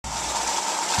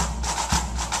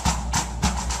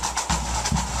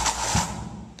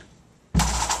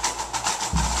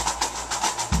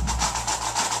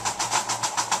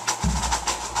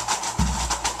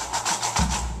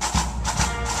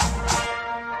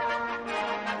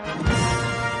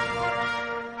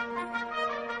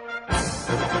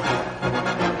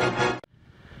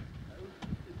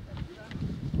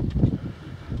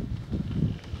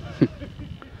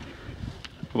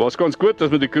War es ganz gut,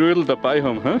 dass wir die Krödel dabei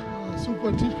haben. He?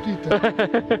 Super Tipp, Dieter.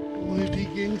 Ohne die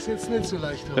ging es jetzt nicht so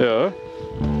leicht. Ja.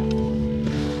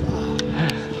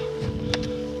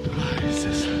 Da ist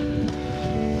es.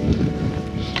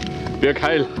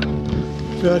 Bergheil.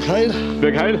 Bergheil.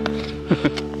 Bergheil.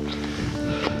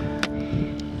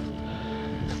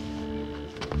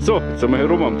 So, jetzt sind wir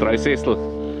herum am 3Sessel.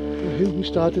 Da hinten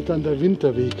startet dann der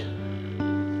Winterweg.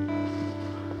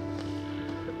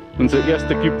 Unser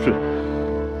erster Gipfel.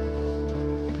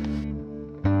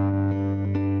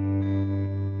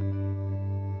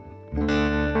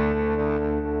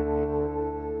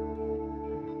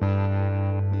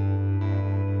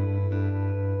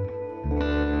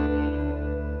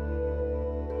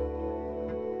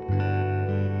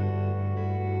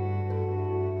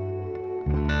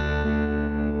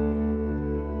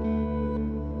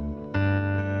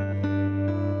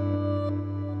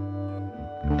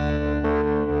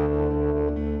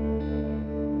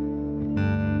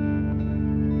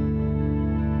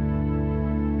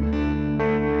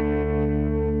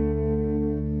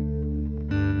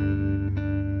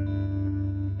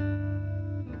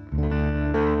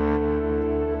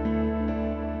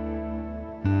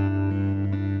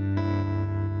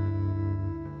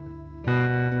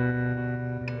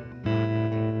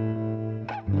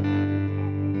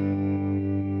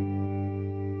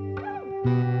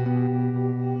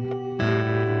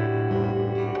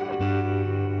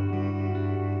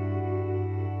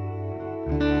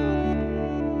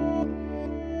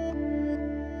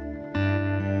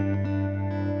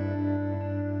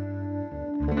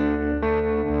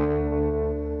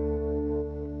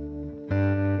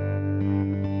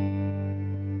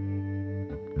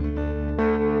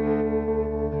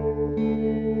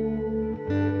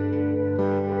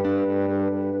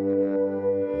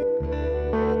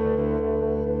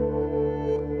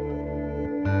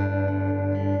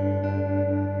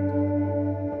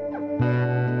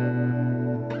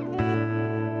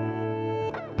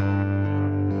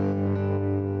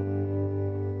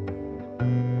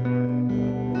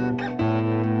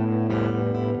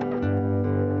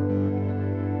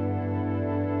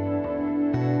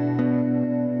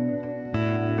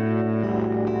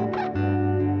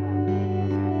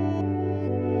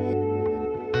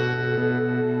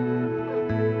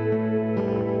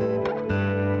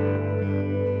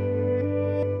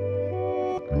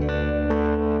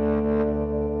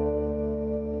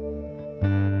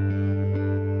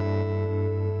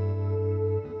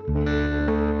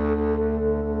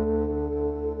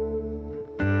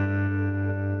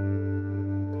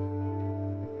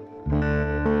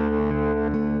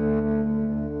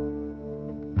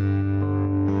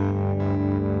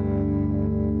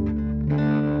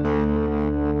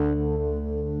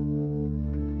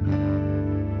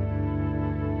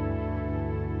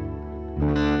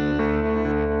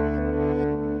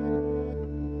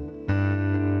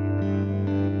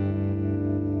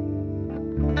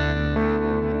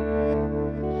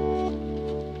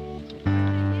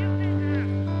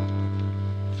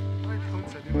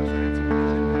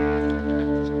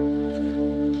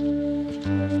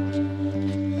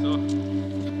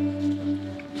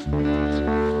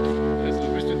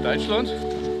 Deutschland.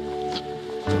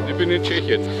 Ich bin in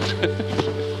Tschechien.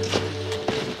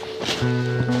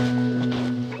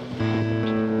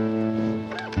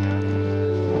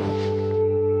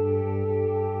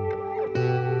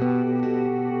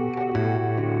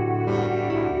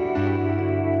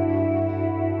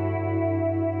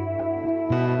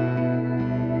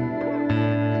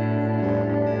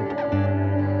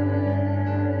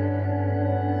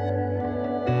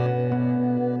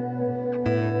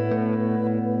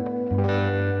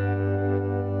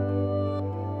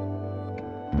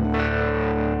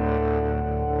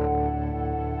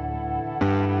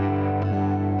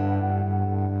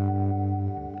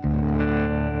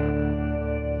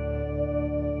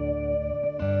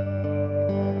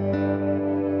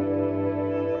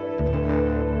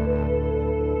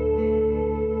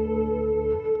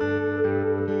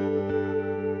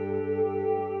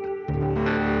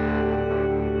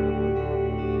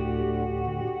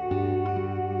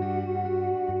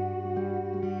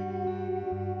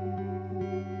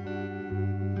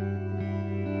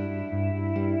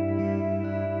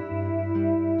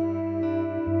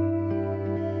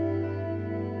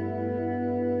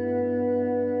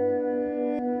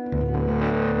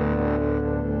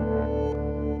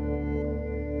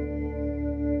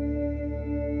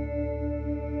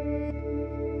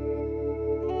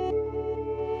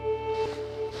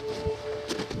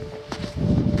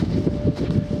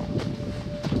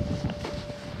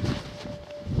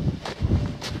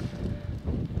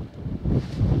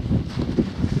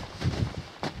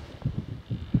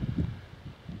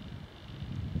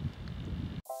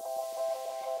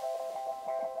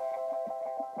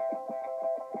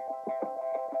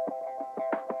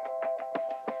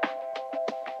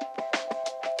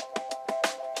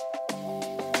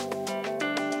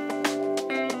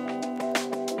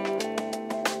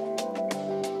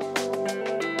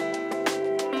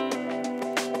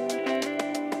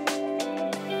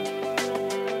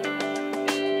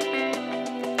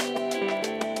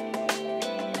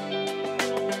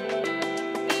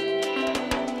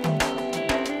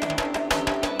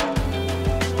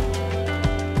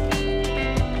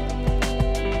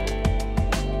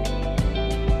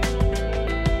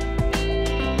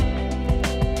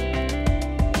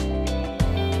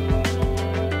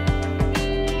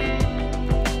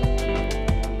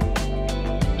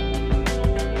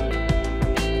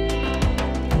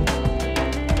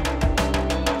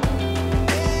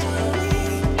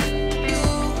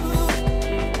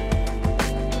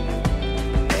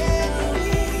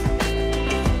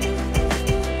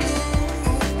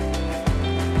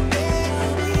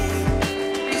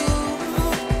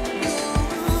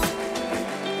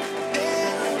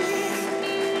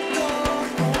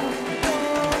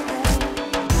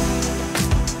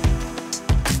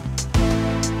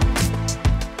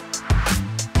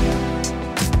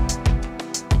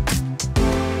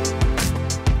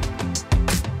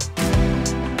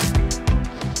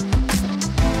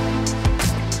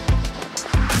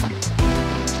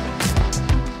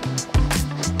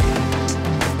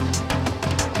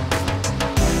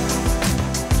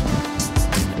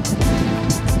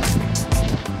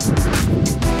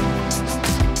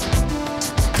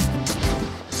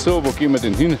 gehen wir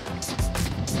denn hin?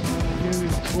 Hier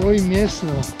ist 3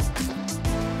 Messner.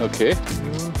 Okay.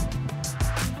 Ja.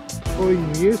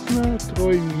 3 Messner,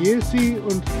 3 Miesi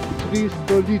und 3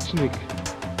 Stolicznik.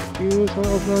 Die muss man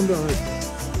aufeinander halten.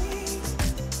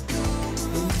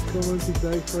 Sonst kann man sich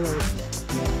gleich verlaufen.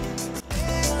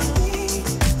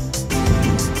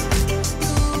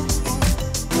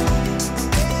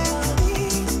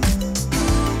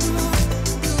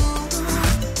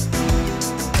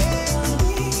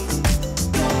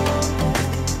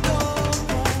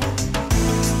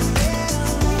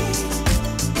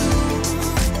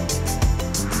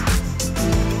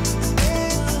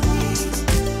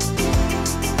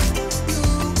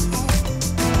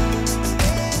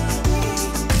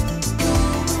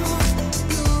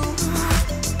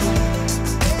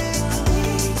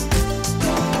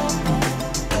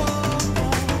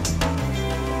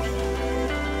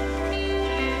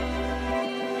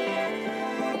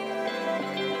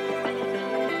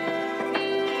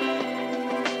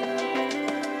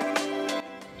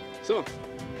 So,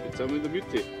 jetzt sind wir in der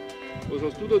Mitte. Was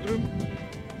hast du da drüben?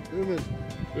 Böhmen.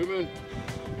 Böhmen.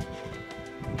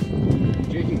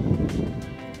 Tschechien.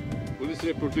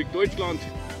 Bundesrepublik Deutschland.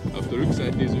 Auf der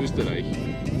Rückseite ist Österreich.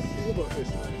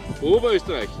 Oberösterreich.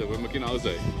 Oberösterreich, da wollen wir genau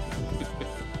sein.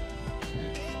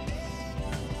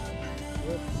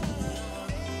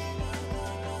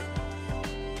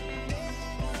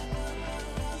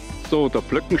 So, der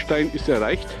Plöckenstein ist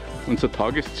erreicht, unser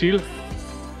Tagesziel.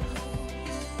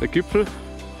 Der Gipfel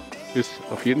ist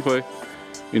auf jeden Fall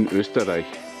in Österreich.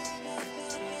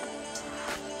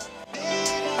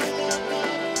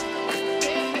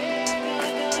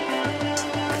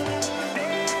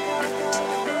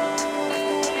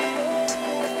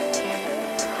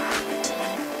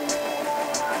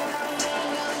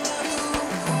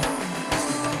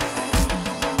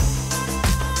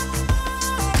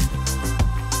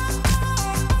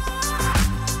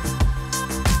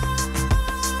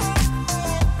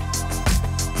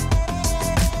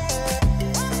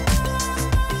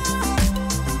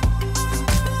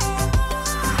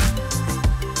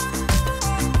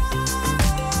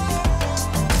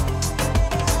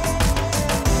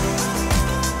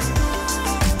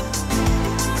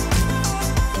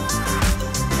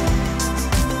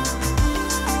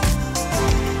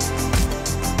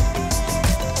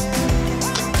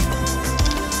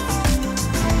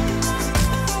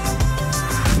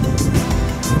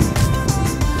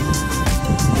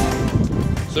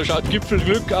 So schaut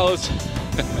Gipfelglück aus.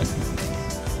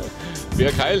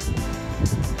 Bergheil.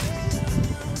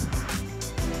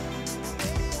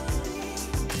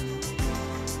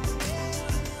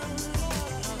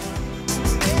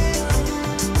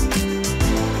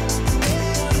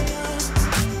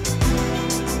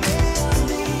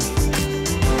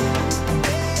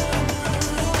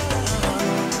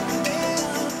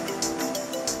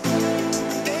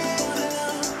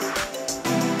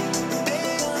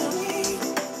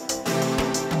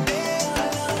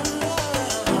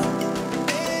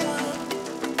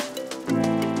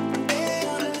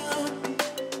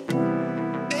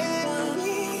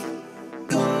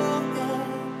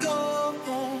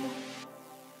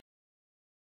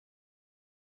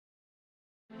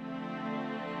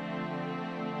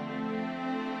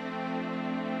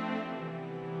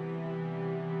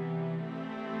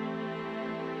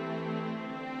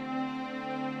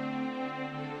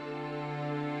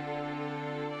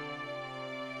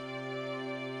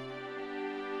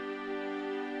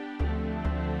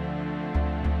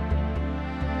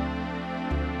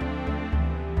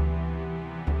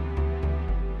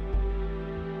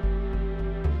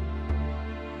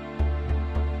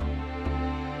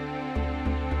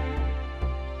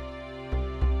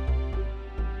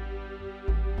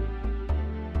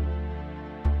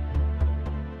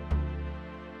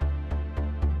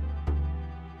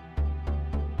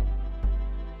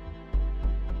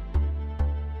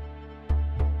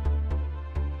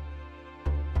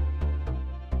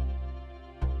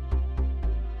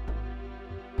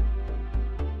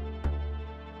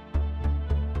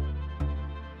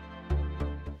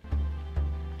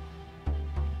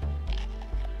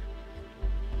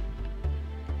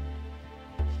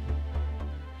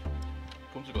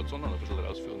 Kommt sogar die Sonne noch ein bisschen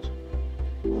raus für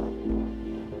uns.